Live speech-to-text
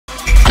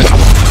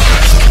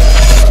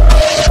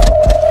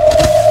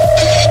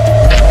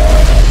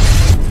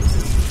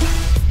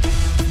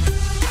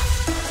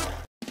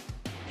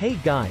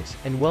up guys,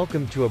 and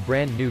welcome to a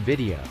brand new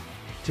video.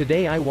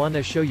 Today I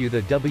wanna show you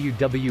the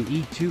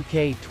WWE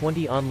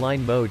 2K20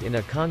 online mode in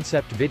a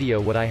concept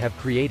video what I have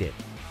created.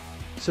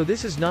 So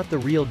this is not the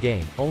real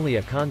game, only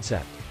a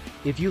concept.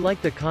 If you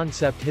like the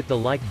concept, hit the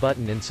like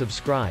button and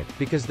subscribe,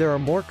 because there are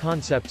more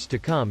concepts to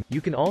come.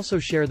 You can also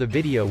share the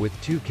video with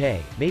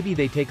 2K, maybe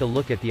they take a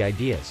look at the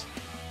ideas.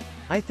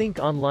 I think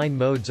online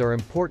modes are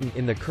important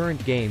in the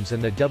current games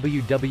and the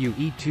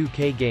WWE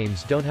 2K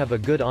games don't have a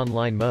good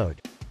online mode.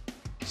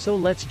 So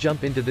let's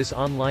jump into this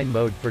online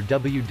mode for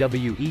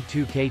WWE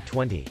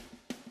 2K20.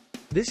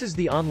 This is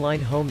the online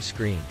home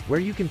screen, where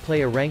you can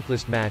play a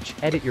ranklist match,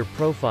 edit your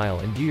profile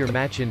and view your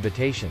match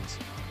invitations.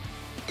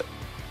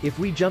 If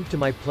we jump to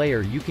my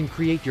player, you can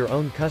create your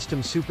own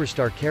custom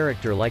superstar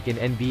character like in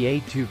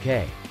NBA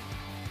 2K.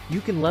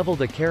 You can level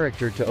the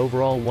character to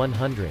overall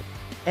 100.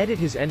 Edit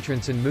his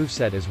entrance and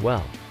moveset as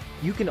well.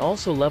 You can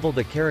also level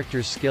the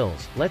character's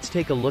skills. Let's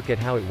take a look at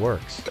how it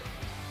works.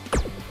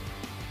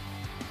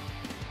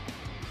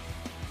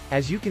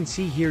 As you can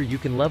see here, you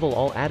can level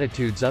all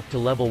attitudes up to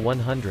level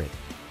 100.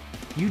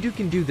 You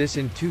can do this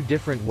in two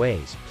different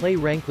ways: play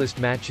ranklist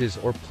matches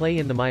or play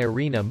in the My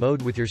Arena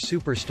mode with your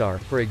superstar.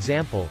 For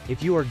example,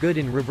 if you are good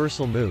in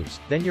reversal moves,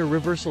 then your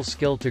reversal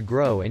skill to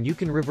grow and you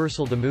can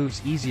reversal the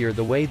moves easier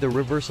the way the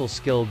reversal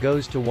skill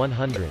goes to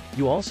 100.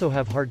 You also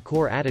have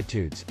hardcore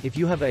attitudes, if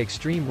you have a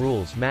extreme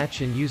rules match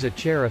and use a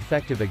chair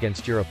effective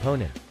against your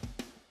opponent.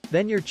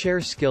 Then your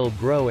chair skill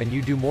grow and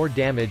you do more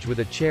damage with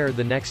a chair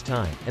the next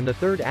time. And the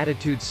third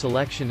attitude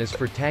selection is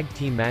for tag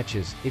team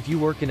matches. If you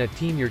work in a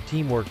team, your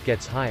teamwork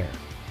gets higher.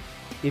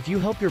 If you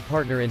help your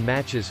partner in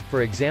matches,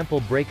 for example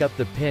break up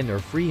the pin or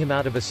free him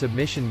out of a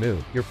submission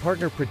move, your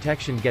partner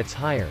protection gets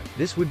higher.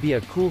 This would be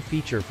a cool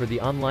feature for the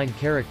online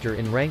character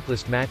in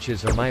ranklist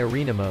matches or My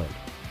Arena mode.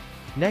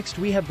 Next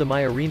we have the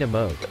My Arena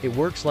mode. It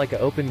works like a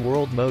open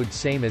world mode,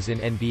 same as in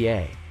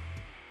NBA.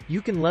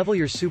 You can level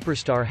your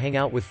superstar, hang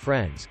out with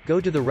friends, go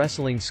to the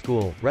wrestling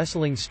school,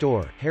 wrestling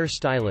store,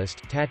 hairstylist,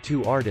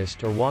 tattoo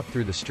artist or walk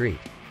through the street.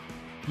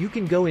 You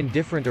can go in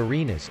different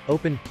arenas,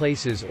 open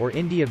places or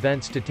indie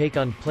events to take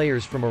on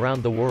players from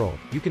around the world.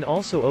 You can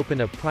also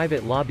open a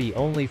private lobby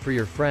only for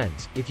your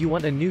friends. If you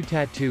want a new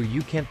tattoo,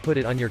 you can't put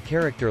it on your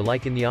character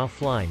like in the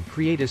offline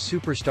create a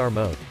superstar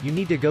mode. You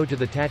need to go to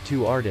the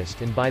tattoo artist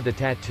and buy the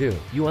tattoo.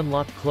 You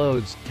unlock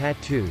clothes,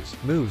 tattoos,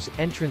 moves,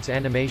 entrance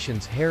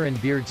animations, hair and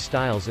beard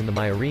styles in the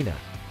My Arena.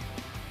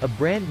 A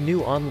brand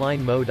new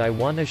online mode I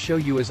wanna show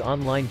you is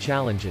online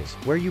challenges,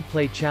 where you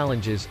play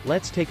challenges.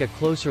 Let's take a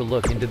closer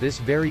look into this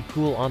very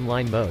cool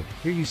online mode.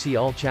 Here you see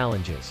all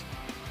challenges.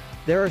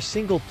 There are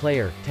single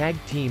player, tag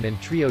team and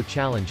trio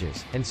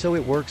challenges, and so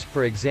it works.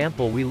 For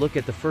example, we look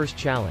at the first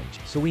challenge,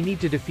 so we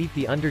need to defeat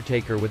The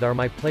Undertaker with our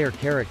My Player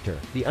character.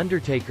 The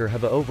Undertaker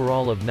have a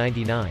overall of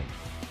 99.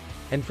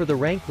 And for the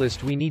rank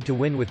list we need to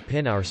win with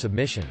pin our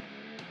submission.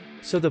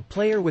 So the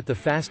player with the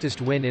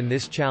fastest win in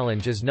this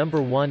challenge is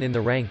number 1 in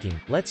the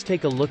ranking. Let's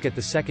take a look at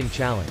the second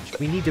challenge.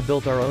 We need to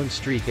build our own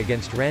streak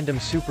against random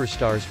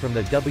superstars from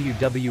the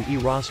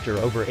WWE roster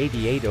over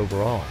 88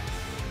 overall.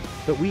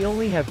 But we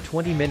only have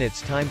 20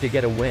 minutes time to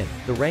get a win.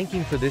 The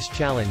ranking for this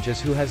challenge is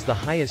who has the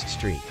highest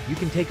streak. You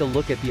can take a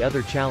look at the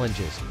other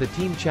challenges. The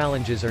team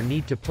challenges are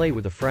need to play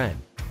with a friend.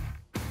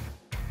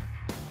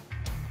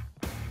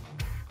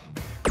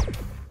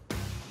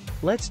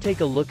 Let's take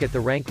a look at the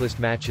ranklist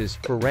matches.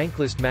 For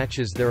ranklist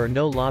matches there are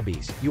no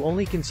lobbies, you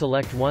only can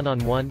select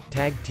one-on-one,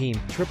 tag team,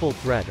 triple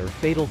threat or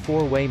fatal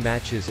 4-way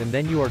matches, and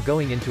then you are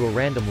going into a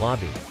random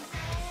lobby.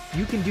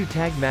 You can do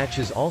tag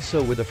matches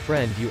also with a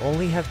friend. You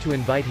only have to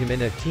invite him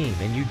in a team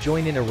and you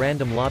join in a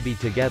random lobby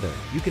together.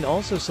 You can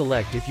also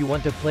select if you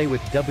want to play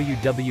with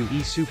WWE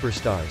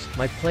superstars,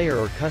 My Player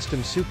or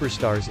custom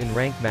superstars in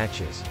ranked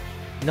matches.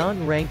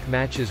 Non-ranked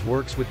matches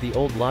works with the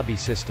old lobby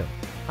system.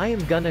 I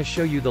am gonna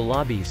show you the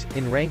lobbies.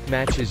 In ranked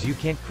matches you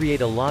can't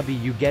create a lobby,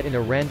 you get in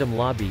a random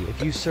lobby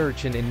if you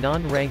search, and in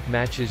non-ranked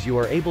matches you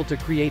are able to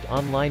create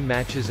online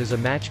matches as a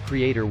match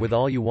creator with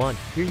all you want.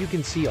 Here you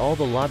can see all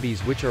the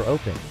lobbies which are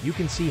open. You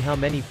can see how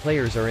many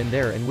players are in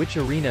there and which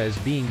arena is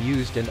being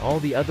used, and all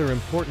the other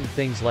important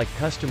things like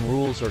custom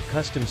rules or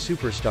custom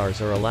superstars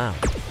are allowed.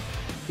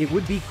 It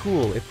would be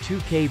cool if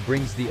 2K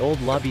brings the old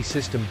lobby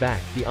system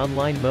back. The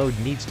online mode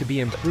needs to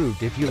be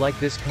improved. If you like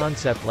this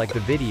concept, like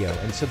the video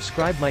and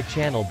subscribe my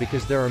channel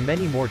because there are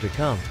many more to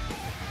come.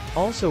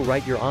 Also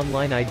write your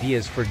online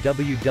ideas for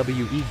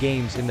WWE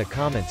games in the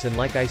comments, and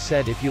like I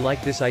said, if you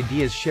like this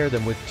ideas, share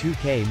them with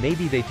 2K,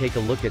 maybe they take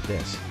a look at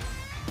this.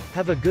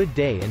 Have a good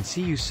day and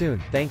see you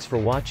soon. Thanks for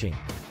watching.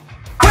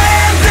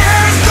 When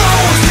there's no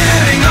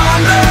sitting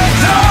on the